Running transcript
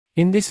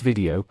In this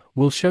video,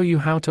 we'll show you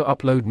how to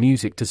upload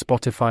music to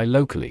Spotify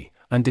locally,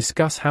 and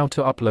discuss how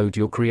to upload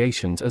your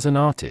creations as an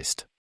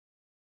artist.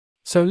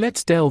 So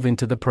let's delve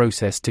into the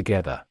process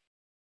together.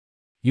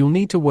 You'll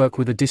need to work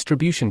with a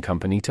distribution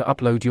company to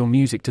upload your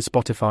music to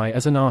Spotify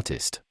as an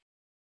artist.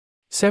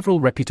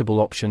 Several reputable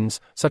options,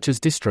 such as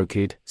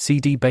DistroKid,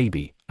 CD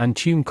Baby, and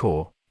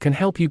TuneCore, can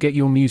help you get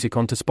your music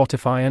onto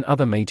Spotify and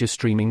other major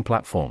streaming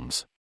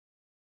platforms.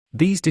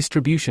 These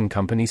distribution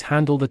companies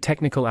handle the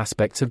technical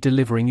aspects of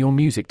delivering your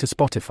music to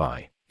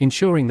Spotify,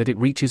 ensuring that it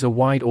reaches a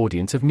wide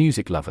audience of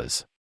music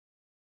lovers.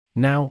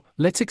 Now,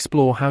 let's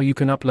explore how you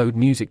can upload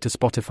music to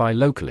Spotify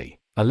locally,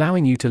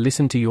 allowing you to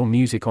listen to your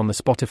music on the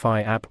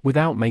Spotify app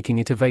without making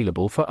it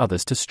available for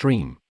others to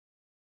stream.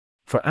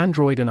 For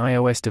Android and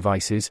iOS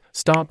devices,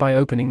 start by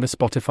opening the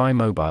Spotify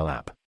mobile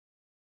app.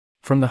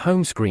 From the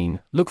home screen,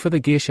 look for the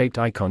gear-shaped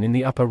icon in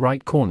the upper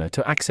right corner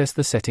to access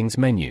the settings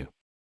menu.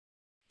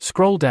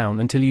 Scroll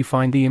down until you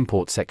find the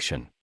import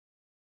section.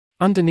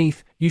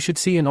 Underneath, you should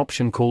see an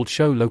option called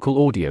Show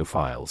Local Audio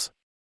Files.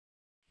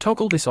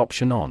 Toggle this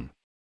option on.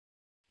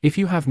 If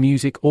you have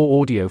music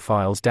or audio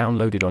files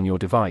downloaded on your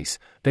device,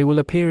 they will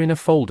appear in a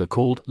folder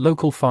called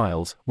Local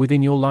Files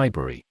within your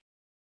library.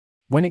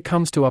 When it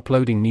comes to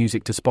uploading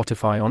music to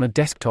Spotify on a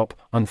desktop,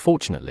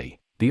 unfortunately,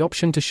 the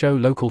option to show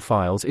local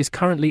files is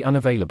currently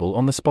unavailable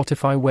on the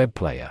Spotify web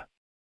player.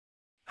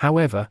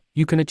 However,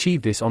 you can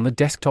achieve this on the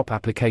desktop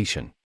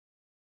application.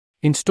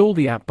 Install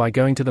the app by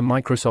going to the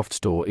Microsoft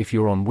Store if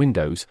you're on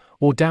Windows,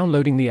 or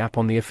downloading the app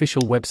on the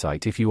official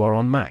website if you are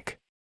on Mac.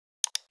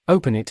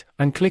 Open it,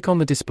 and click on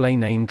the display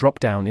name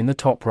drop-down in the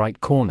top right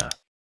corner.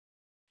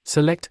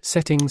 Select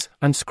Settings,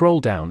 and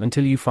scroll down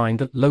until you find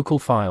the Local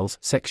Files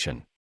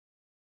section.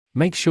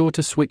 Make sure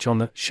to switch on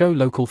the Show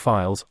Local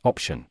Files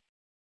option.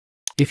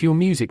 If your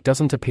music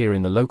doesn't appear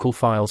in the Local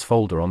Files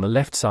folder on the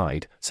left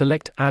side,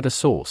 select Add a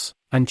Source,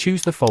 and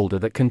choose the folder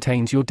that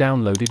contains your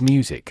downloaded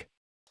music.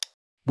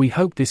 We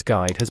hope this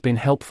guide has been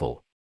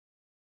helpful.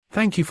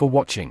 Thank you for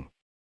watching.